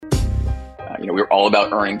We were all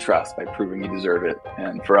about earning trust by proving you deserve it.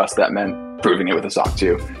 And for us, that meant proving it with a SOC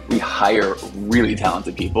 2. We hire really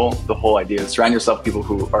talented people. The whole idea is surround yourself with people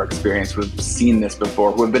who are experienced, who have seen this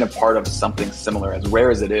before, who have been a part of something similar, as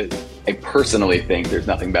rare as it is. I personally think there's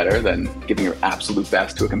nothing better than giving your absolute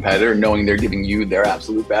best to a competitor, knowing they're giving you their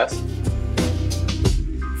absolute best.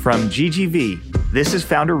 From GGV, this is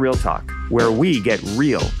Founder Real Talk, where we get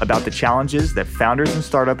real about the challenges that founders and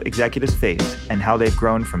startup executives face and how they've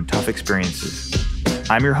grown from tough experiences.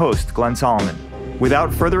 I'm your host, Glenn Solomon.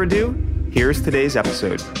 Without further ado, here's today's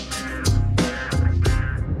episode.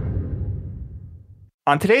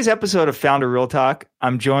 On today's episode of Founder Real Talk,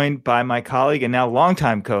 I'm joined by my colleague and now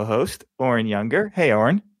longtime co-host, Oren Younger. Hey,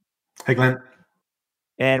 Oren. Hey, Glenn.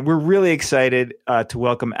 And we're really excited to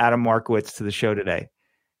welcome Adam Markowitz to the show today.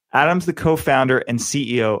 Adam's the co-founder and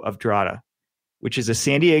CEO of Drata, which is a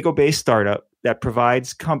San Diego-based startup that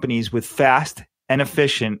provides companies with fast and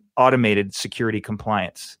efficient automated security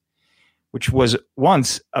compliance, which was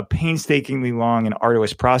once a painstakingly long and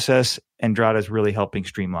arduous process, and Drata is really helping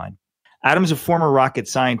streamline. Adam's a former rocket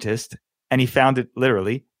scientist, and he founded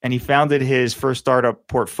his first startup,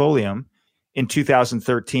 Portfolium, in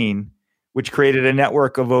 2013, which created a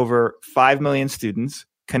network of over 5 million students,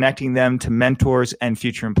 connecting them to mentors and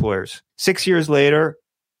future employers. 6 years later,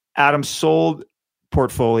 Adam sold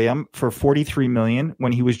Portfolium for $43 million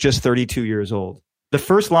when he was just 32 years old. The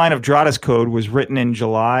first line of Drata's code was written in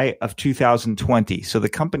July of 2020, so the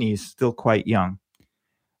company is still quite young,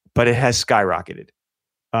 but it has skyrocketed.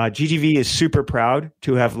 GGV is super proud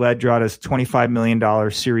to have led Drata's $25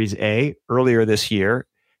 million Series A earlier this year,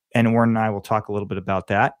 and Oren and I will talk a little bit about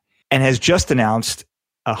that, and has just announced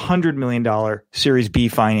a $100 million Series B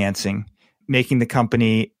financing, making the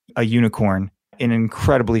company a unicorn in an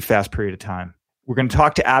incredibly fast period of time. We're going to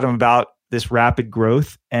talk to Adam about this rapid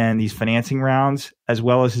growth and these financing rounds, as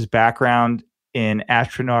well as his background in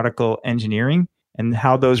astronautical engineering and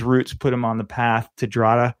how those roots put him on the path to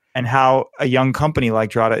Drata, and how a young company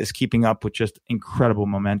like Drata is keeping up with just incredible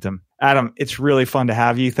momentum. Adam, it's really fun to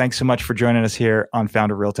have you. Thanks so much for joining us here on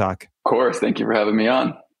Founder Real Talk. Of course. Thank you for having me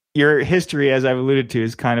on. Your history, as I've alluded to,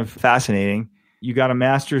 is kind of fascinating. You got a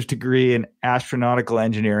master's degree in astronautical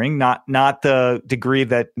engineering, not the degree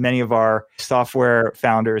that many of our software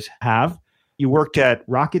founders have. You worked at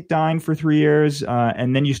Rocketdyne for 3 years,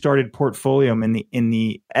 and then you started Portfolium in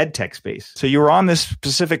the ed tech space. So you were on this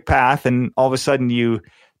specific path, and all of a sudden you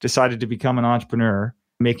decided to become an entrepreneur,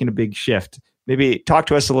 making a big shift. Maybe talk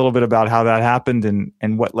to us a little bit about how that happened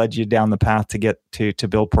and what led you down the path to get to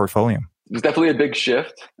build Portfolium. It was definitely a big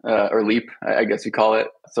shift or leap, I guess you call it.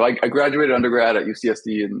 So I graduated undergrad at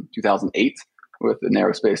UCSD in 2008 with an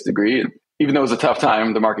aerospace degree. And even though it was a tough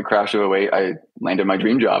time, the market crash of 2008, I landed my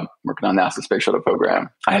dream job working on NASA's Space Shuttle program.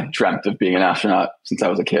 I had dreamt of being an astronaut since I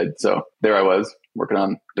was a kid. So there I was working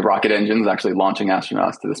on the rocket engines, actually launching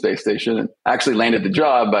astronauts to the space station. And I actually landed the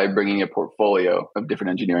job by bringing a portfolio of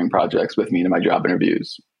different engineering projects with me to my job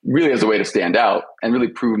interviews, really as a way to stand out and really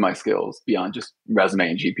prove my skills beyond just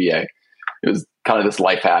resume and GPA. It was kind of this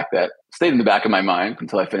life hack that stayed in the back of my mind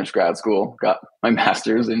until I finished grad school, got my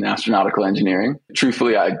master's in astronautical engineering.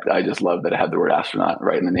 Truthfully, I just love that I had the word astronaut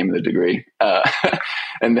right in the name of the degree.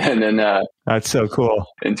 And then that's so cool.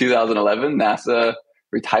 In 2011, NASA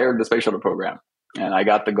retired the space shuttle program, and I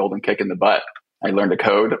got the golden kick in the butt. I learned to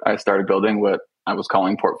code. I started building what I was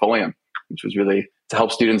calling Portfolium, which was really to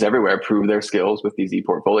help students everywhere prove their skills with these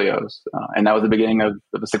e-portfolios. And that was the beginning of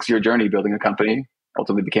a 6-year journey building a company.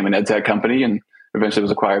 Ultimately became an edtech company and eventually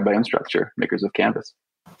was acquired by Instructure, makers of Canvas.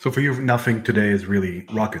 So for you, nothing today is really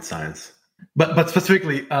rocket science. But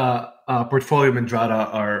specifically, Portfolium and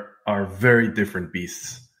Drata are very different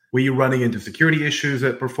beasts. Were you running into security issues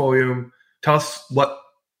at Portfolium? Tell us what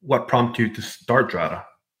prompted you to start Drata.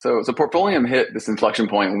 So Portfolium hit this inflection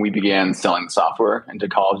point when we began selling software into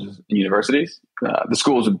colleges and universities. The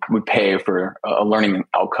schools would pay for a learning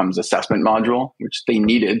outcomes assessment module, which they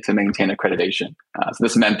needed to maintain accreditation. So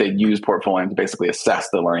this meant they'd use Portfolium to basically assess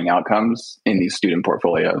the learning outcomes in these student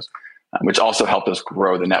portfolios, which also helped us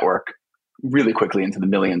grow the network really quickly into the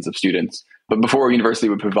millions of students. But before a university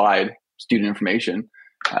would provide student information,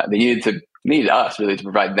 they needed us really to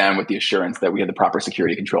provide them with the assurance that we had the proper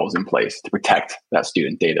security controls in place to protect that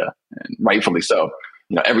student data, and rightfully so.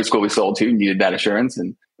 Every school we sold to needed that assurance,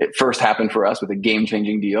 and it first happened for us with a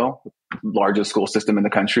game-changing deal, largest school system in the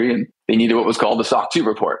country, and they needed what was called the SOC 2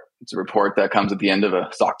 report. It's a report that comes at the end of a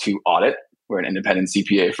SOC 2 audit, where an independent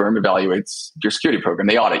CPA firm evaluates your security program.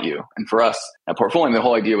 They audit you, and for us at Portfolium, the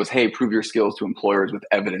whole idea was, hey, prove your skills to employers with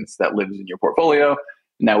evidence that lives in your portfolio.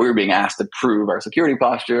 Now we were being asked to prove our security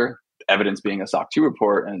posture, evidence being a SOC 2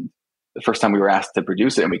 report. And the first time we were asked to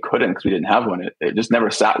produce it and we couldn't because we didn't have one, it just never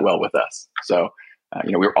sat well with us. So,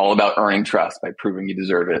 we were all about earning trust by proving you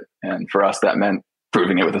deserve it. And for us, that meant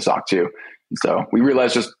proving it with a SOC 2. And so we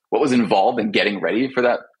realized just what was involved in getting ready for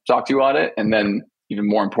that SOC 2 audit. And then even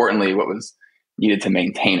more importantly, what was needed to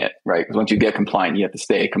maintain it, right? Because once you get compliant, you have to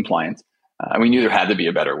stay compliant. And we knew there had to be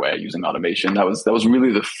a better way using automation. That was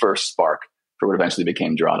really the first spark for what eventually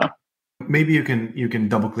became Drata. Maybe you can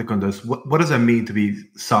double click on this. What does that mean to be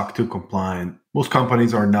SOC 2 compliant? Most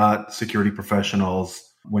companies are not security professionals.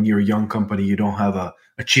 When you're a young company, you don't have a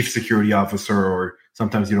chief security officer, or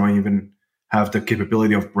sometimes you don't even have the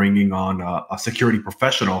capability of bringing on a security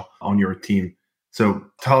professional on your team. So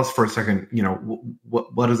tell us for a second,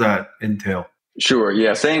 what does that entail? Sure.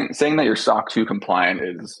 Yeah. Saying that you're SOC 2 compliant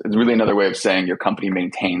is really another way of saying your company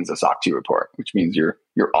maintains a SOC 2 report, which means you're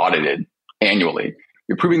audited annually.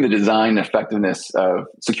 You're proving the design and effectiveness of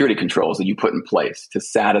security controls that you put in place to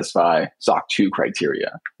satisfy SOC 2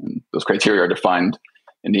 criteria. And those criteria are defined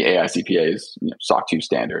in the AICPA's SOC 2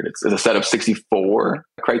 standard. It's a set of 64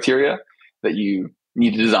 criteria that you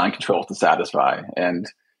need to design controls to satisfy. And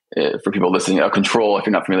for people listening, a control, if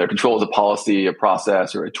you're not familiar, a control is a policy, a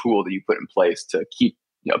process, or a tool that you put in place to keep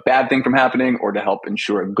a bad thing from happening or to help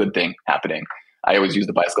ensure a good thing happening. I always use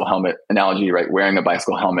the bicycle helmet analogy, right? Wearing a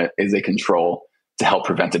bicycle helmet is a control to help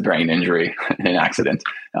prevent a brain injury in an accident.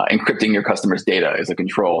 Encrypting your customer's data is a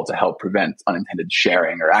control to help prevent unintended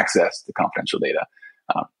sharing or access to confidential data.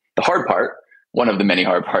 The hard part, one of the many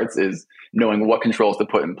hard parts, is knowing what controls to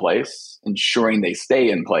put in place, ensuring they stay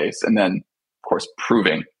in place, and then, of course,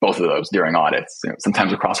 proving both of those during audits.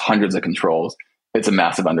 Sometimes across hundreds of controls. It's a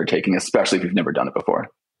massive undertaking, especially if you've never done it before.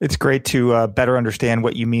 It's great to better understand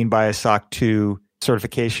what you mean by a SOC 2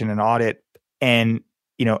 certification and audit. And,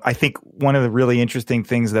 I think one of the really interesting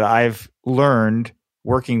things that I've learned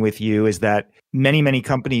working with you is that many, many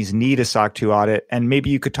companies need a SOC 2 audit. And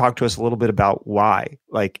maybe you could talk to us a little bit about why.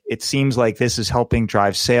 Like, it seems like this is helping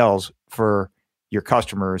drive sales for your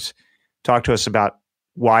customers. Talk to us about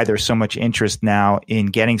why there's so much interest now in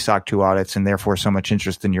getting SOC 2 audits and therefore so much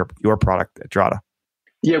interest in your product at Drata.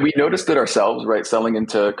 Yeah, we noticed it ourselves, right? Selling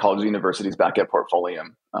into colleges and universities back at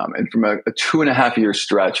Portfolium. And from a 2.5-year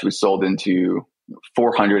stretch, we sold into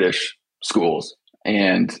 400-ish schools.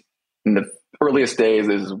 And in the earliest days,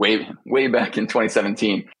 this is way back in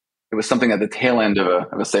 2017, it was something at the tail end of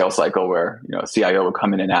a sales cycle where a CIO would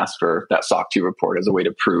come in and ask for that SOC 2 report as a way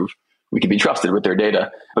to prove we could be trusted with their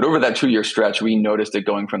data. But over that 2-year stretch, we noticed it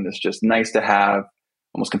going from this just nice to have,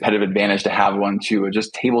 almost competitive advantage to have one, to a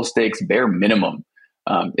just table stakes bare minimum.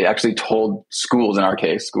 It actually told schools, in our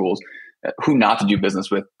case, who not to do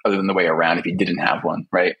business with other than the way around if you didn't have one,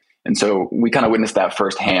 right? And so we kind of witnessed that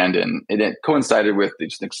firsthand, and it coincided with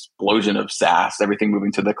just an explosion of SaaS, everything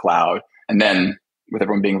moving to the cloud. And then with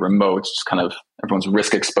everyone being remote, just kind of everyone's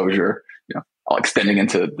risk exposure, all extending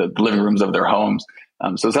into the living rooms of their homes.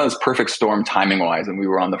 So it's not this perfect storm timing wise, and we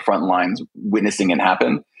were on the front lines witnessing it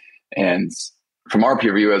happen. And from our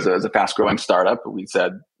peer view as a fast growing startup, we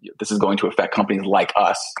said, this is going to affect companies like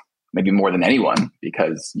us, maybe more than anyone,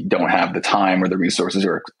 because you don't have the time or the resources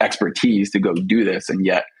or expertise to go do this. And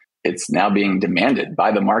yet it's now being demanded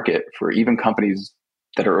by the market for even companies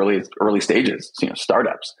that are early stages,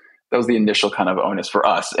 startups. That was the initial kind of onus for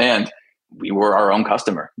us. And we were our own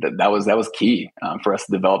customer. That was key for us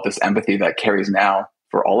to develop this empathy that carries now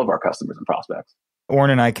for all of our customers and prospects. Oren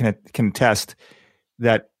and I can attest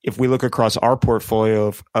that if we look across our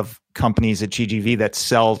portfolio of companies at GGV that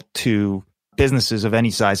sell to businesses of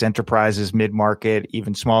any size, enterprises, mid-market,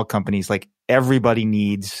 even small companies, like everybody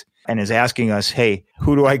needs and is asking us, hey,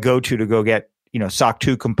 who do I go to go get SOC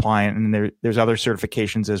 2 compliant? And there's other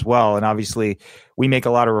certifications as well. And obviously, we make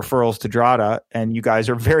a lot of referrals to Drata, and you guys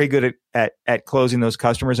are very good at closing those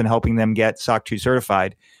customers and helping them get SOC 2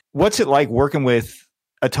 certified. What's it like working with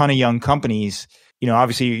a ton of young companies?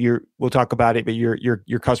 Obviously, we'll talk about it, but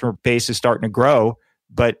your customer base is starting to grow.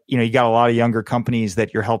 But you got a lot of younger companies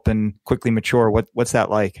that you're helping quickly mature. What's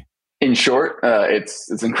that like? In short,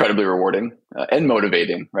 it's incredibly rewarding and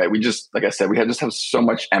motivating, right? We just, like I said, we just have so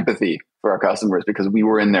much empathy for our customers because we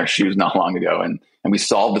were in their shoes not long ago, and we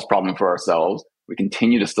solved this problem for ourselves. We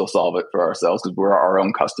continue to still solve it for ourselves because we're our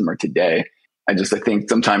own customer today. I think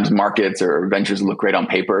sometimes markets or ventures look great on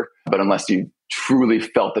paper, but unless you truly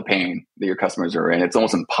felt the pain that your customers are in, it's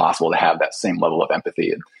almost impossible to have that same level of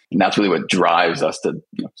empathy. And that's really what drives us to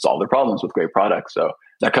solve their problems with great products. So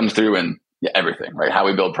that comes through in everything, right? How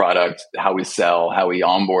we build product, how we sell, how we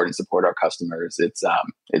onboard and support our customers.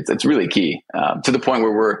 It's really key to the point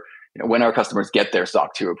where we're when our customers get their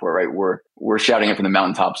SOC 2 report, right, we're shouting it from the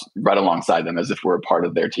mountaintops right alongside them as if we're a part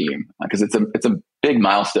of their team, because it's a big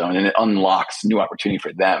milestone and it unlocks new opportunity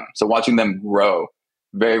for them. So watching them grow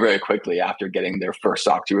very, very quickly after getting their first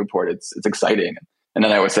SOC 2 report, it's exciting. And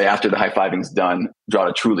then I would say after the high-fiving's done,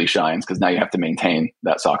 Drata truly shines, because now you have to maintain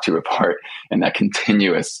that SOC 2 report, and that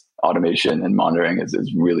continuous automation and monitoring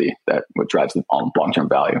is really what drives the long-term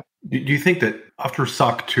value. Do you think that after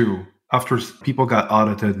SOC 2, after people got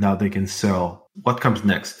audited, now they can sell, what comes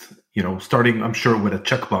next? Starting, I'm sure, with a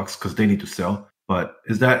checkbox because they need to sell. But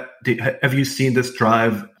have you seen this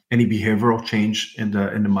drive any behavioral change in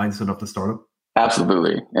the mindset of the startup?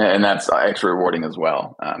 Absolutely. And that's extra rewarding as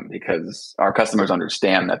well, because our customers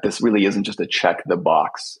understand that this really isn't just a check the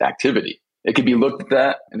box activity. It could be looked at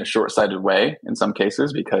that in a short-sighted way in some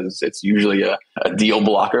cases, because it's usually a deal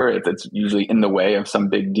blocker. It's usually in the way of some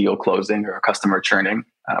big deal closing or a customer churning.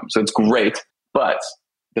 So it's great. But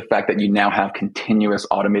the fact that you now have continuous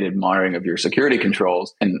automated monitoring of your security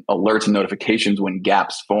controls and alerts and notifications when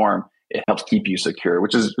gaps form, it helps keep you secure,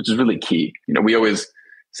 which is really key. We always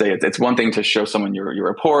say it's one thing to show someone your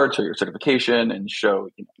reports or your certification and show,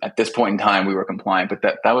 at this point in time we were compliant, but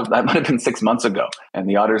that might have been 6 months ago, and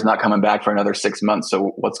the auditor's not coming back for another 6 months.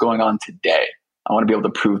 So what's going on today? I want to be able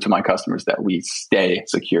to prove to my customers that we stay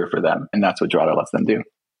secure for them, and that's what Drata lets them do.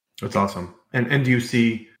 That's awesome. And do you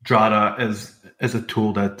see Drata as a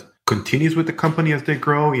tool that continues with the company as they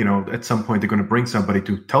grow? At some point they're going to bring somebody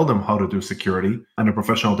to tell them how to do security, and a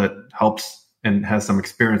professional that helps and has some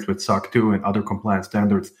experience with SOC 2 and other compliance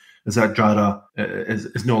standards. Is that Drata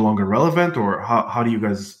is no longer relevant, or how do you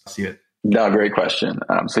guys see it? No, great question.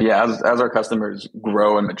 So yeah, as our customers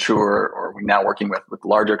grow and mature, or we're now working with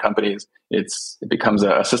larger companies, it becomes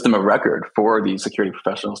a system of record for these security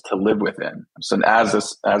professionals to live within. So as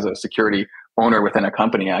a security owner within a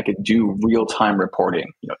company, I could do real-time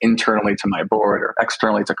reporting, internally to my board or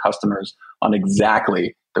externally to customers on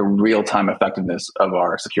exactly the real-time effectiveness of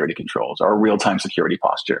our security controls, our real-time security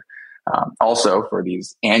posture. Also, for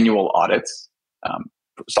these annual audits,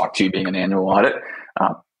 SOC 2 being an annual audit,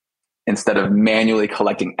 instead of manually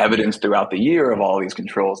collecting evidence throughout the year of all these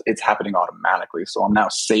controls, it's happening automatically. So I'm now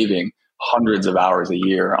saving hundreds of hours a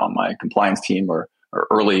year on my compliance team or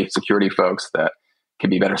early security folks that can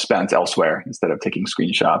be better spent elsewhere instead of taking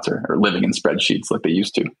screenshots or living in spreadsheets like they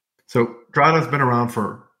used to. So Drata's been around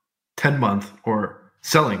for 10 months, or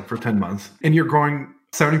selling for 10 months, and you're growing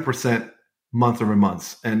 70% month over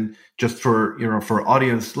month. And just for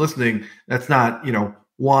audience listening, that's not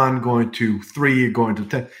 1 going to 3 going to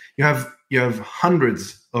 10. You have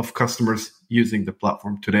hundreds of customers using the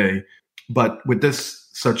platform today, but with this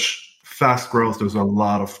such fast growth, there's a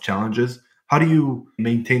lot of challenges. How do you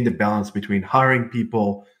maintain the balance between hiring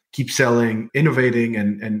people, keep selling, innovating,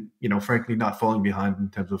 and frankly, not falling behind in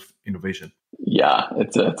terms of innovation? Yeah,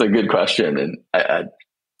 it's a good question. And I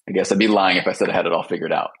guess I'd be lying if I said I had it all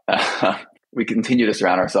figured out. We continue to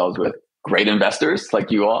surround ourselves with great investors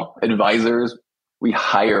like you all, advisors. We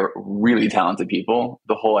hire really talented people.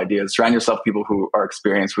 The whole idea is surround yourself with people who are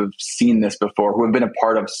experienced, who have seen this before, who have been a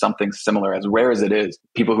part of something similar, as rare as it is.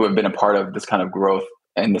 People who have been a part of this kind of growth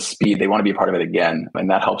and the speed, they want to be a part of it again. And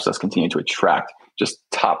that helps us continue to attract just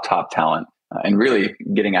top talent and really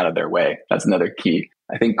getting out of their way. That's another key.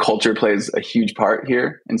 I think culture plays a huge part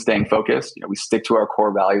here in staying focused. We stick to our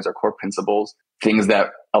core values, our core principles, things that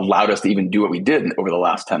allowed us to even do what we did over the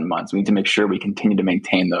last 10 months. We need to make sure we continue to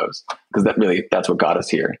maintain those, because that's what got us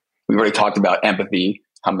here. We've already talked about empathy,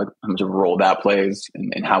 how much of a role that plays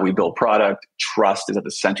in how we build product. Trust is at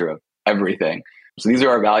the center of everything. So these are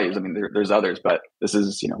our values. I mean, there's others, but this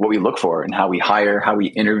is what we look for and how we hire, how we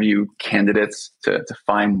interview candidates to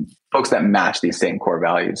find folks that match these same core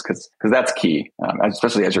values, because that's key,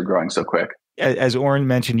 especially as you're growing so quick. As Oren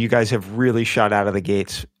mentioned, you guys have really shot out of the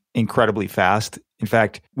gates incredibly fast. In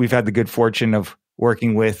fact, we've had the good fortune of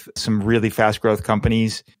working with some really fast growth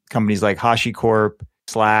companies like HashiCorp,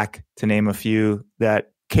 Slack, to name a few,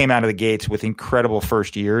 that came out of the gates with incredible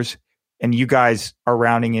first years. And you guys are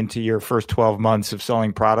rounding into your first 12 months of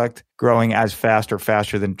selling product, growing as fast or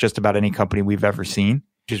faster than just about any company we've ever seen,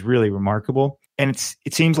 which is really remarkable. And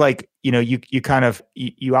it seems like,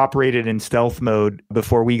 you operated in stealth mode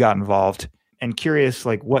before we got involved. And curious,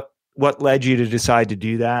 like what led you to decide to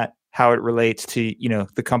do that? How it relates to,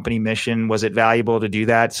 the company mission? Was it valuable to do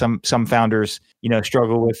that? Some founders,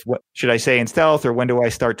 struggle with, what should I say in stealth, or when do I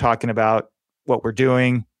start talking about what we're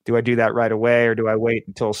doing? Do I do that right away, or do I wait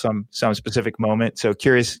until some specific moment? So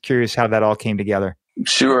curious how that all came together.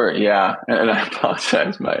 Sure. Yeah. And I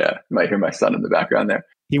apologize. You might hear my son in the background there.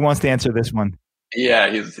 He wants to answer this one. Yeah,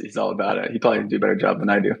 he's all about it. He probably do a better job than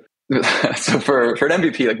I do. So for an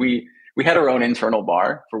MVP, like we had our own internal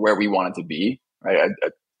bar for where we wanted to be, right?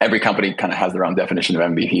 Every company kind of has their own definition of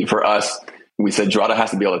MVP. For us, we said Drata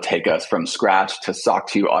has to be able to take us from scratch to SOC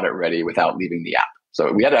 2 audit ready without leaving the app.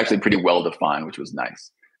 So we had it actually pretty well defined, which was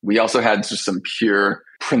nice. We also had just some pure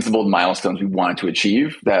principled milestones we wanted to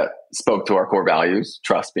achieve that spoke to our core values,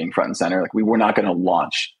 trust being front and center. Like we were not going to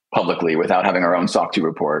launch publicly without having our own SOC 2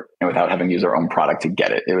 report and without having used our own product to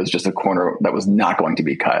get it. It was just a corner that was not going to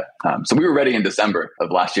be cut. So we were ready in December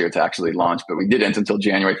of last year to actually launch, but we didn't until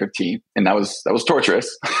January 15th. And that was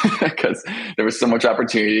torturous because there was so much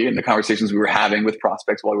opportunity, and the conversations we were having with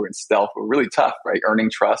prospects while we were in stealth were really tough, right? Earning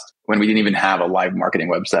trust when we didn't even have a live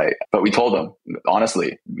marketing website. But we told them,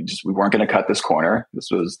 honestly, we weren't going to cut this corner. This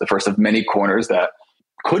was the first of many corners that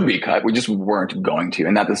could be cut. We just weren't going to.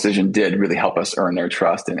 And that decision did really help us earn their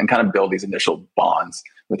trust and kind of build these initial bonds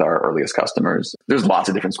with our earliest customers. There's lots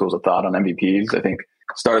of different schools of thought on MVPs. I think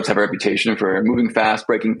startups have a reputation for moving fast,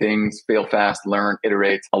 breaking things, fail fast, learn,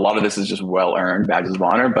 iterate. A lot of this is just well-earned badges of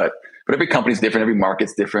honor, but every company's different. Every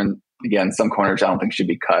market's different. Again, some corners I don't think should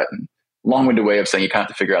be cut. And long-winded way of saying you kind of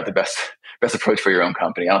have to figure out the best approach for your own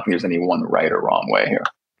company. I don't think there's any one right or wrong way here.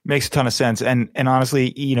 Makes a ton of sense. And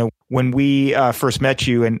honestly, when we first met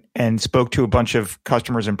you and spoke to a bunch of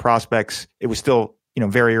customers and prospects, it was still,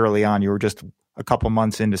 very early on. You were just a couple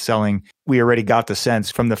months into selling. We already got the sense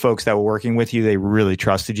from the folks that were working with you, they really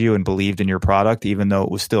trusted you and believed in your product, even though it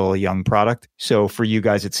was still a young product. So for you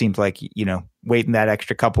guys, it seemed like, waiting that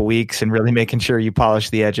extra couple weeks and really making sure you polished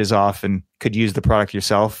the edges off and could use the product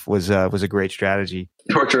yourself was a great strategy.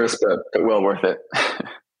 Torturous, but well worth it.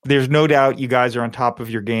 There's no doubt you guys are on top of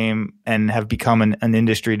your game and have become an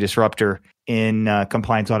industry disruptor in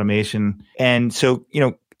compliance automation. And so,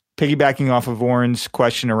 piggybacking off of Oren's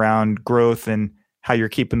question around growth and how you're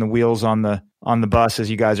keeping the wheels on the bus as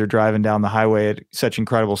you guys are driving down the highway at such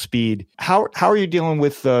incredible speed, how are you dealing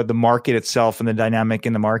with the market itself and the dynamic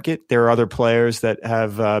in the market? There are other players that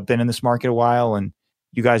have been in this market a while, and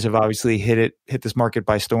you guys have obviously hit this market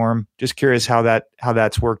by storm. Just curious how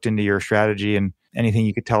that's worked into your strategy and anything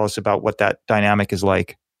you could tell us about what that dynamic is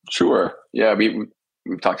like. Sure. Yeah,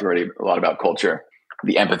 we've talked already a lot about culture,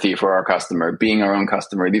 the empathy for our customer, being our own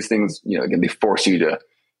customer. These things, again, they force you to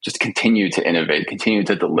just continue to innovate, continue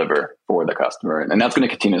to deliver for the customer. And that's going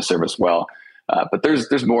to continue to serve us well. But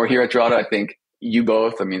there's more here at Drata. I think you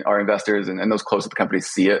both, our investors and those close to the company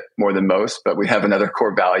see it more than most, but we have another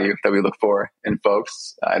core value that we look for in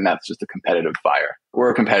folks, and that's just a competitive fire. We're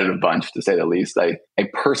a competitive bunch, to say the least. I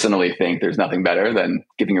personally think there's nothing better than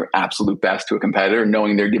giving your absolute best to a competitor,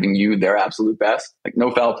 knowing they're giving you their absolute best. Like no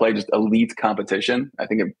foul play, just elite competition. I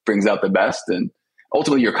think it brings out the best, and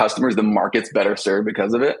ultimately your customers, the market's better served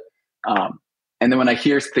because of it. And then when I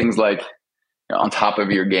hear things like on top of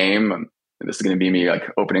your game, this is going to be me like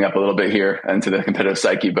opening up a little bit here into the competitive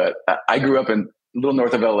psyche, but I grew up in a little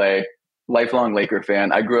north of LA, lifelong Laker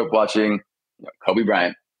fan. I grew up watching Kobe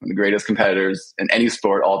Bryant, one of the greatest competitors in any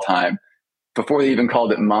sport all time. Before they even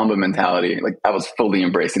called it Mamba mentality, like I was fully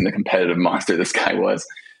embracing the competitive monster this guy was.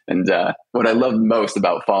 And what I loved most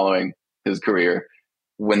about following his career,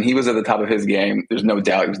 when he was at the top of his game, there's no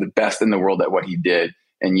doubt he was the best in the world at what he did.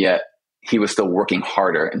 And yet he was still working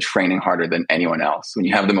harder and training harder than anyone else. When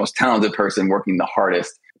you have the most talented person working the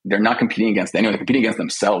hardest, they're not competing against anyone. They're competing against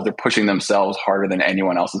themselves. They're pushing themselves harder than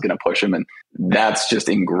anyone else is going to push them. And that's just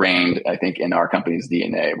ingrained, I think, in our company's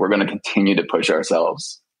DNA. We're going to continue to push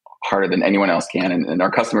ourselves harder than anyone else can. And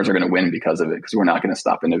our customers are going to win because of it, because we're not going to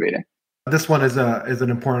stop innovating. This one is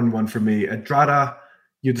an important one for me. At Drata,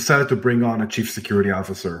 you decided to bring on a chief security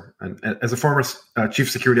officer. And as a former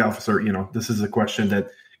chief security officer, this is a question that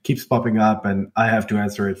keeps popping up, and I have to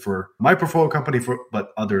answer it for my portfolio company, but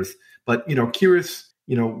others. But curious,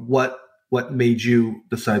 what made you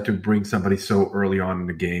decide to bring somebody so early on in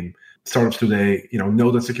the game? Startups today, know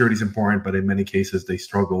that security is important, but in many cases they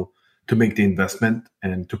struggle to make the investment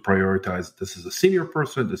and to prioritize. This is a senior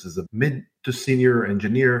person, this is a mid to senior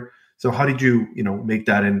engineer. So how did you, make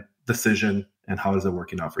that decision, and how is it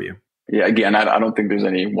working out for you? Yeah, again, I don't think there's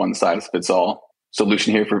any one size fits all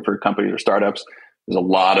solution here for companies or startups. There's a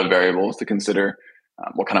lot of variables to consider.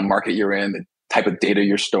 What kind of market you're in, the type of data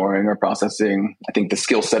you're storing or processing. I think the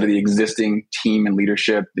skill set of the existing team and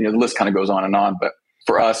leadership, the list kind of goes on and on. But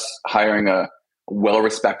for us, hiring a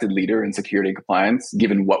well-respected leader in security and compliance,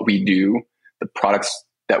 given what we do, the products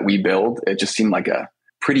that we build, it just seemed like a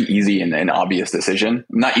pretty easy and obvious decision.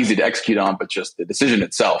 Not easy to execute on, but just the decision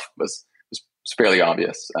itself was fairly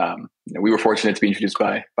obvious. We were fortunate to be introduced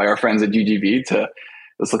by our friends at GGV to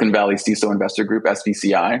the Silicon Valley CISO investor group,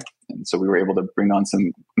 SVCI. And so we were able to bring on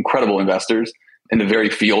some incredible investors in the very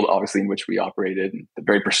field, obviously, in which we operated, and the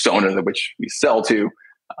very persona that which we sell to.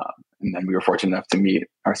 And then we were fortunate enough to meet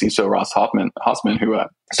our CISO, Ross Hoffman, who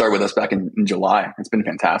started with us back in July. It's been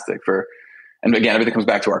fantastic and again, everything comes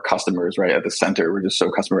back to our customers, right? At the center, we're just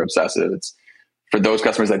so customer obsessive. It's for those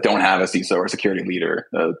customers that don't have a CISO or a security leader,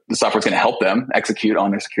 the software is going to help them execute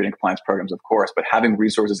on their security and compliance programs, of course, but having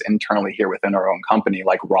resources internally here within our own company,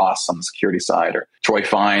 like Ross on the security side, or Troy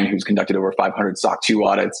Fine, who's conducted over 500 SOC 2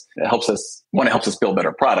 audits, it helps us build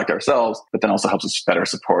better product ourselves, but then also helps us better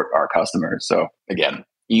support our customers. So again,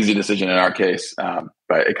 easy decision in our case,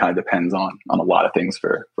 but it kind of depends on a lot of things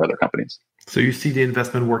for other companies. So you see the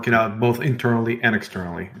investment working out both internally and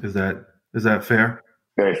externally. Is that fair?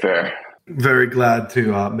 Very fair. Very glad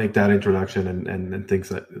to make that introduction and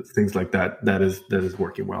things like that. That is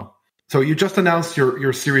working well. So you just announced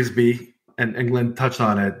your Series B, and Glenn touched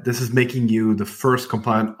on it. This is making you the first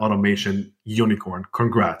compliant automation unicorn.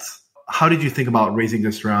 Congrats. How did you think about raising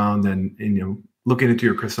this round and looking into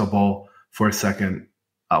your crystal ball for a second?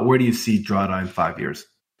 Where do you see Drata in 5 years?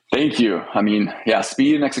 Thank you. I mean,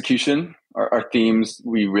 speed and execution are themes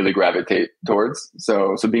we really gravitate towards.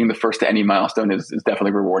 So being the first to any milestone is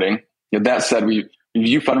definitely rewarding. That said, we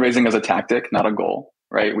view fundraising as a tactic, not a goal,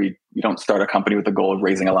 right? We don't start a company with the goal of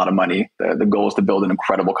raising a lot of money. The goal is to build an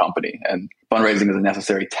incredible company, and fundraising is a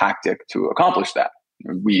necessary tactic to accomplish that.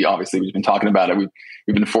 We've been talking about it.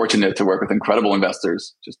 We've been fortunate to work with incredible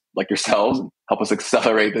investors, just like yourselves, help us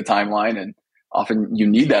accelerate the timeline. And often you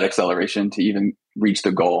need that acceleration to even reach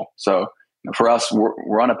the goal. So for us,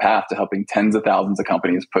 we're on a path to helping tens of thousands of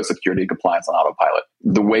companies put security and compliance on autopilot.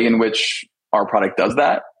 The way in which our product does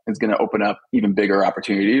that is going to open up even bigger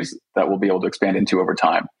opportunities that we'll be able to expand into over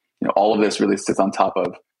time. All of this really sits on top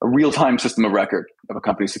of a real-time system of record of a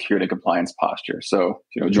company's security and compliance posture. So,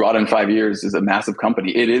 Drata in 5 years is a massive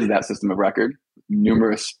company. It is that system of record,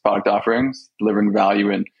 numerous product offerings, delivering value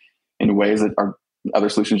in ways that our other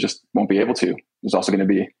solutions just won't be able to. There's also going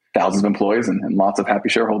to be thousands of employees and lots of happy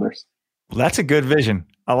shareholders. Well, that's a good vision.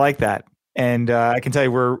 I like that. And I can tell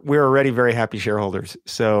you, we're already very happy shareholders.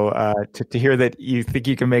 So to hear that you think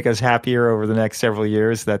you can make us happier over the next several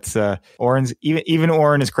years, that's Oren's. Even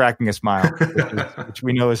Oren is cracking a smile, which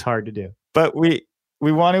we know is hard to do. But we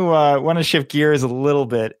want to shift gears a little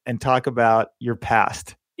bit and talk about your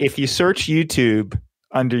past. If you search YouTube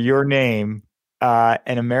under your name,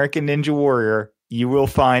 an American Ninja Warrior, you will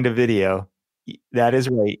find a video. That is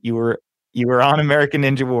right. You were on American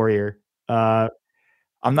Ninja Warrior.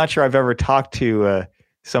 I'm not sure I've ever talked to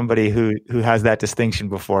somebody who has that distinction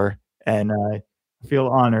before, and I feel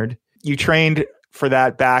honored. You trained for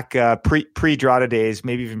that back pre-Drata days,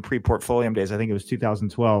 maybe even pre-Portfolium days. I think it was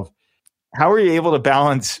 2012. How were you able to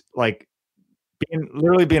balance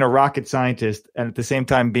being a rocket scientist and at the same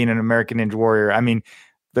time being an American Ninja Warrior? I mean,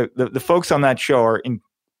 the folks on that show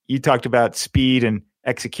you talked about speed and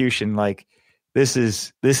execution. Like this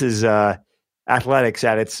is athletics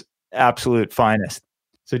at its absolute finest.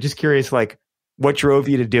 So just curious, like what drove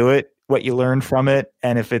you to do it, what you learned from it,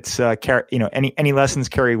 and if it's any lessons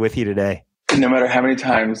carry with you today. No matter how many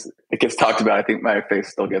times it gets talked about, I think my face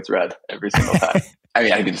still gets red every single time. I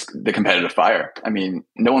mean, I think it's the competitive fire. I mean,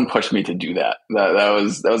 no one pushed me to do that.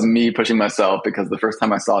 That was me pushing myself, because the first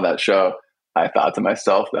time I saw that show, I thought to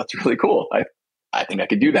myself, "That's really cool. I think I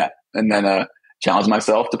could do that," and then challenged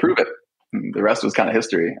myself to prove it. And the rest was kind of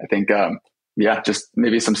history. I think. Just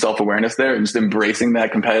maybe some self-awareness there and just embracing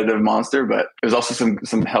that competitive monster. But there's also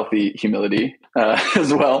some healthy humility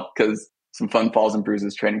as well, because some fun falls and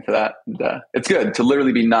bruises training for that. And it's good to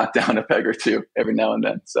literally be knocked down a peg or two every now and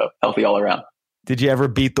then. So healthy all around. Did you ever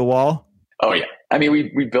beat the wall? Oh, yeah. I mean,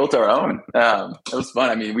 we built our own. It was fun.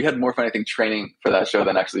 I mean, we had more fun, I think, training for that show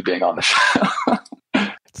than actually being on the show.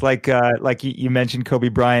 It's like you mentioned Kobe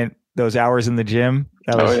Bryant, those hours in the gym.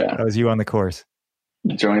 That was you on the course.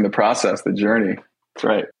 Enjoying the process, the journey. That's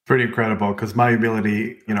right. Pretty incredible, because my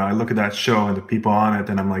ability, I look at that show and the people on it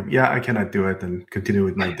and I'm like, yeah, I cannot do it, and continue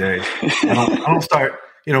with my day. I don't start,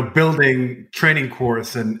 building training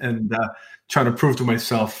course and trying to prove to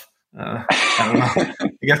myself. I don't know.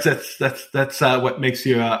 I guess that's what makes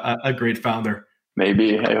you a great founder.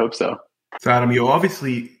 Maybe. I hope so. So Adam, you're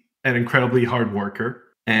obviously an incredibly hard worker,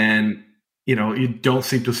 and, you don't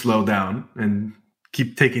seem to slow down and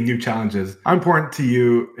keep taking new challenges. How important to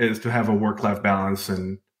you is to have a work-life balance,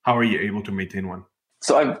 and how are you able to maintain one?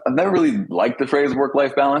 So I've never really liked the phrase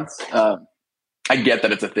work-life balance. I get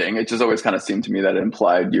that it's a thing. It just always kind of seemed to me that it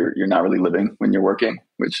implied you're not really living when you're working,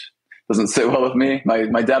 which doesn't sit well with me.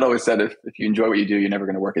 My dad always said, if you enjoy what you do, you're never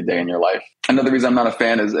going to work a day in your life. Another reason I'm not a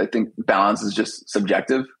fan is I think balance is just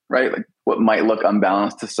subjective, right? Like what might look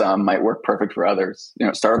unbalanced to some might work perfect for others.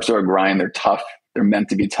 Startups are a grind. They're tough. They're meant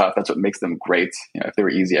to be tough. That's what makes them great. If they were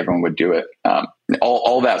easy, everyone would do it.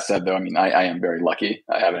 All that said, though, I am very lucky.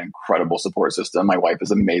 I have an incredible support system. My wife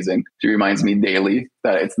is amazing. She reminds me daily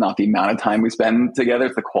that it's not the amount of time we spend together,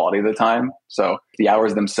 it's the quality of the time. So the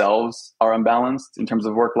hours themselves are unbalanced in terms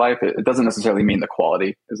of work life. It doesn't necessarily mean the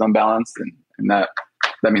quality is unbalanced. And that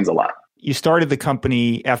means a lot. You started the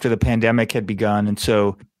company after the pandemic had begun. And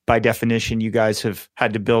so by definition, you guys have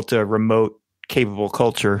had to build a remote capable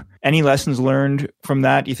culture. Any lessons learned from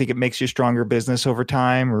that? Do you think it makes you a stronger business over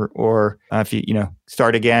time? Or if you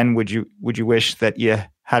start again, would you wish that you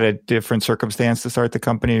had a different circumstance to start the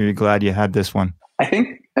company, or are you glad you had this one? I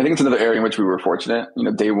think it's another area in which we were fortunate.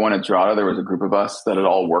 Day one at Drata, there was a group of us that had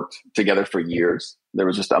all worked together for years. There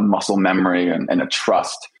was just a muscle memory and a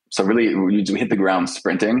trust. So really, we hit the ground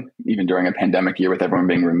sprinting, even during a pandemic year with everyone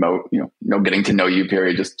being remote, no getting to know you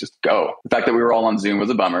period, just go. The fact that we were all on Zoom was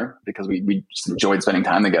a bummer because we just enjoyed spending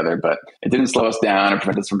time together, but it didn't slow us down or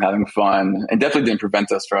prevent us from having fun, and definitely didn't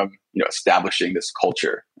prevent us from, establishing this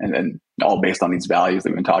culture and all based on these values that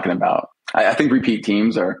we've been talking about. I think repeat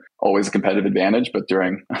teams are always a competitive advantage, but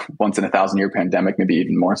during once in a 1,000-year pandemic, maybe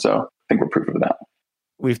even more so. I think we're proof of that.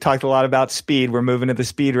 We've talked a lot about speed. We're moving to the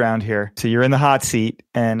speed round here. So you're in the hot seat,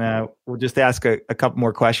 and we'll just ask a couple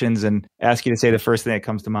more questions and ask you to say the first thing that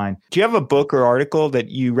comes to mind. Do you have a book or article that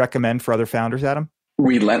you recommend for other founders, Adam?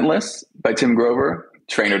 Relentless by Tim Grover,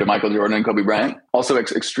 trainer to Michael Jordan and Kobe Bryant. Also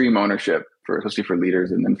Extreme Ownership, especially for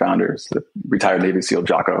leaders and founders. The retired Navy SEAL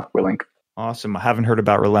Jocko Willink. Awesome. I haven't heard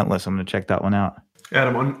about Relentless. I'm going to check that one out.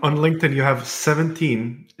 Adam, on LinkedIn, you have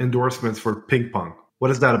 17 endorsements for ping pong.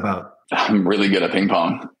 What is that about? I'm really good at ping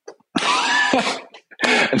pong.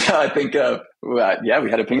 I think, we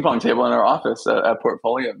had a ping pong table in our office at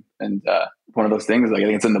Portfolio. And one of those things, I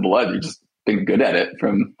think it's in the blood. You've just been good at it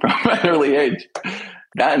from an early age.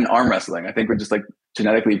 That and arm wrestling. I think we're just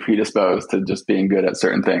genetically predisposed to just being good at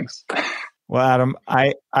certain things. Well, Adam,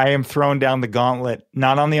 I am throwing down the gauntlet,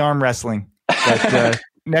 not on the arm wrestling, but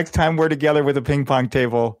next time we're together with a ping pong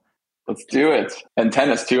table. Let's do it. And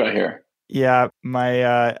tennis too, I hear. Yeah,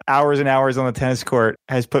 my hours and hours on the tennis court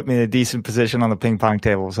has put me in a decent position on the ping pong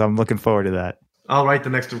table. So I'm looking forward to that. I'll write the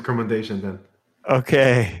next recommendation then.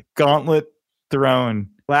 Okay, gauntlet thrown.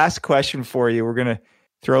 Last question for you. We're going to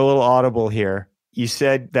throw a little audible here. You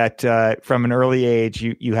said that from an early age,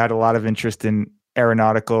 you had a lot of interest in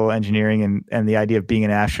aeronautical engineering and the idea of being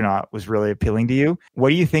an astronaut was really appealing to you. What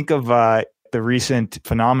do you think of the recent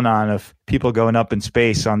phenomenon of people going up in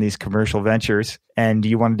space on these commercial ventures? And do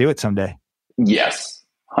you want to do it someday? Yes,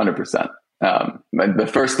 100%. The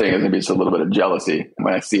first thing is going to be just a little bit of jealousy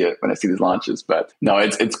when I see these launches, but no,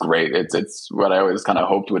 it's great. It's what I always kind of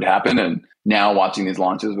hoped would happen. And now watching these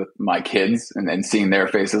launches with my kids and seeing their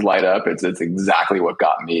faces light up, it's exactly what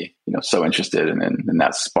got me, so interested and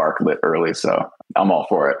that spark lit early. So I'm all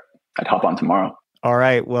for it. I'd hop on tomorrow. All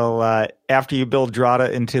right. Well, after you build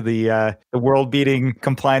Drata into the world-beating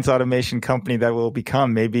compliance automation company that will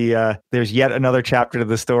become, maybe there's yet another chapter to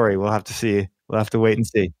the story. We'll have to see. We'll have to wait and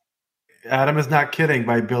see. Adam is not kidding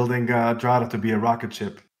by building Drata to be a rocket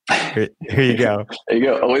ship. Here you go. There you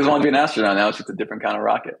go. Always want to be an astronaut. Now it's just a different kind of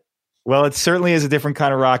rocket. Well, it certainly is a different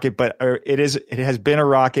kind of rocket, but it has been a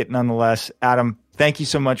rocket nonetheless. Adam, thank you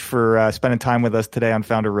so much for spending time with us today on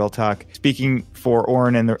Founder Real Talk. Speaking for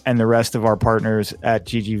Oren and the rest of our partners at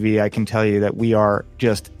GGV, I can tell you that we are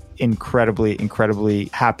just incredibly, incredibly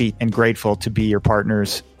happy and grateful to be your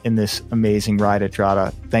partners in this amazing ride at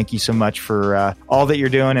Drata. Thank you so much for all that you're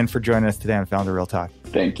doing and for joining us today on Founder Real Talk.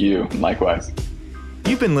 Thank you. Likewise.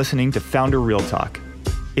 You've been listening to Founder Real Talk.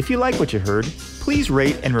 If you like what you heard, please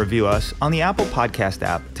rate and review us on the Apple Podcast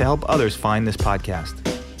app to help others find this podcast.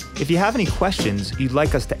 If you have any questions you'd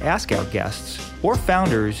like us to ask our guests or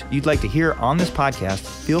founders you'd like to hear on this podcast,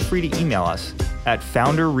 feel free to email us at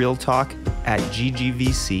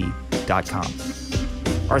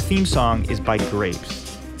founderrealtalk@ggvc.com. Our theme song is by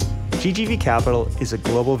Grapes. GGV Capital is a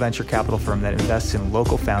global venture capital firm that invests in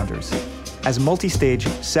local founders. As a multi-stage,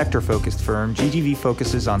 sector-focused firm, GGV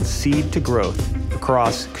focuses on seed to growth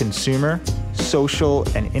across consumer, social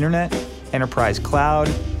and internet, enterprise cloud,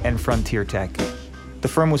 and frontier tech. The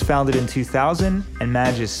firm was founded in 2000 and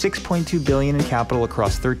manages $6.2 billion in capital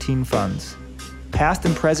across 13 funds. Past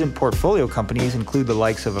and present portfolio companies include the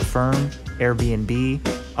likes of Affirm, Airbnb,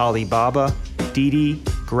 Alibaba, Didi,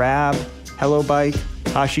 Grab, HelloBike,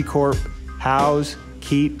 HashiCorp, Houzz,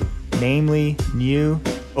 Keep, Namely, New,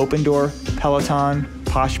 Opendoor, Peloton,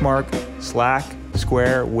 Poshmark, Slack,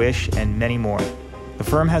 Square, Wish, and many more. The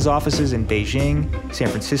firm has offices in Beijing, San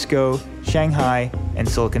Francisco, Shanghai, and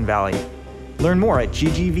Silicon Valley. Learn more at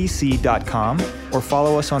ggvc.com or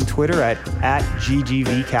follow us on Twitter at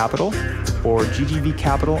ggvcapital or GGV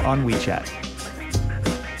Capital on WeChat.